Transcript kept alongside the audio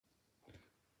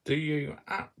Do you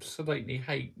absolutely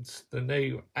hate the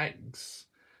new X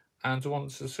and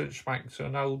want to switch back to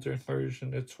an older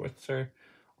version of Twitter?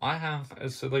 I have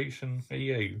a solution for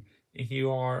you if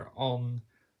you are on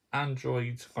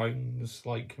Android phones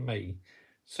like me.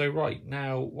 So right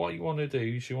now, what you want to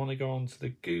do is you want to go onto the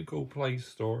Google Play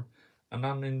Store and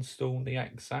uninstall the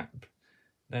X app.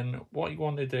 Then what you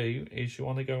want to do is you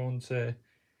want to go onto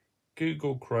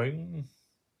Google Chrome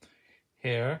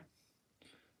here.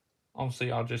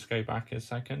 Obviously, I'll just go back a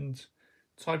second.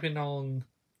 Type in on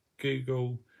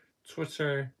Google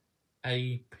Twitter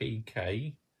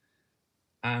APK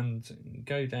and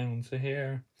go down to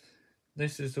here.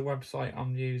 This is the website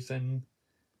I'm using,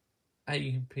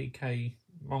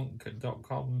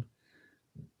 apkmonk.com.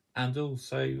 And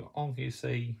also,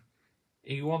 obviously,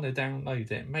 if you want to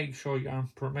download it, make sure you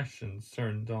have permissions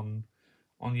turned on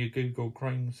your Google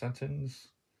Chrome settings.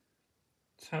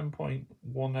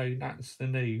 10.10, that's the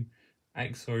new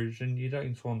X version. You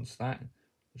don't want that.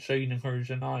 I'll show you the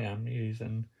version I am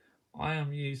using. I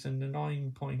am using the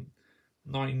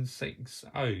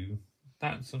 9.960.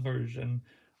 That's the version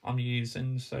I'm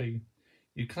using. So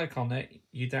you click on it,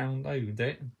 you download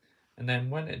it, and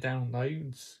then when it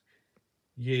downloads,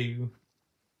 you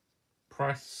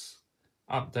press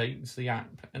updates the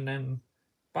app, and then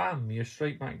bam, you're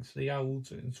straight back to the old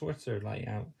Twitter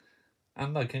layout.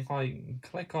 And look, if I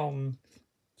click on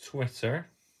Twitter,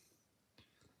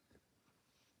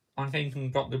 I've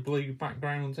even got the blue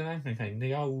background and everything,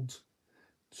 the old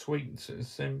tweet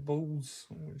symbols,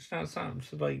 which that's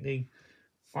absolutely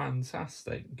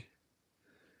fantastic.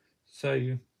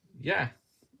 So, yeah,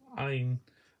 I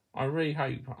really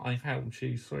hope I helped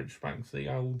you switch back to the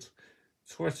old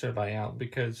Twitter layout,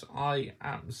 because I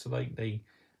absolutely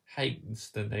hate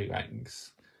the new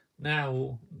X.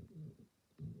 Now,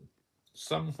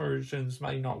 some versions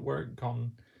may not work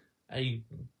on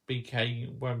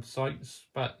ABK websites,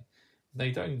 but they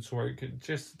don't work.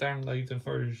 Just download the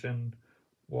version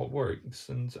what works,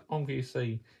 and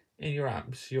obviously in your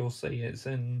apps you'll see you're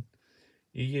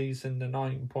using the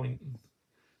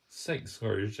 9.6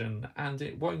 version, and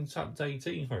it won't update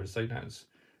either, so that's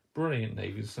brilliant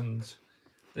news. And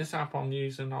this app I'm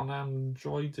using on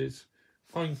Android is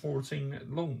phone 14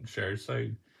 launcher, so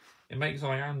it makes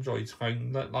my Android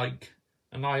phone look like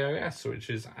an iOS, which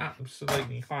is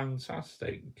absolutely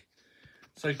fantastic.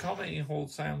 So comment your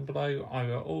thoughts down below. I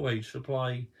will always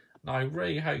reply, and I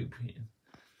really hope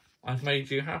I've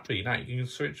made you happy that you can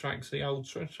switch back to the old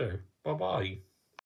Twitter. Bye bye.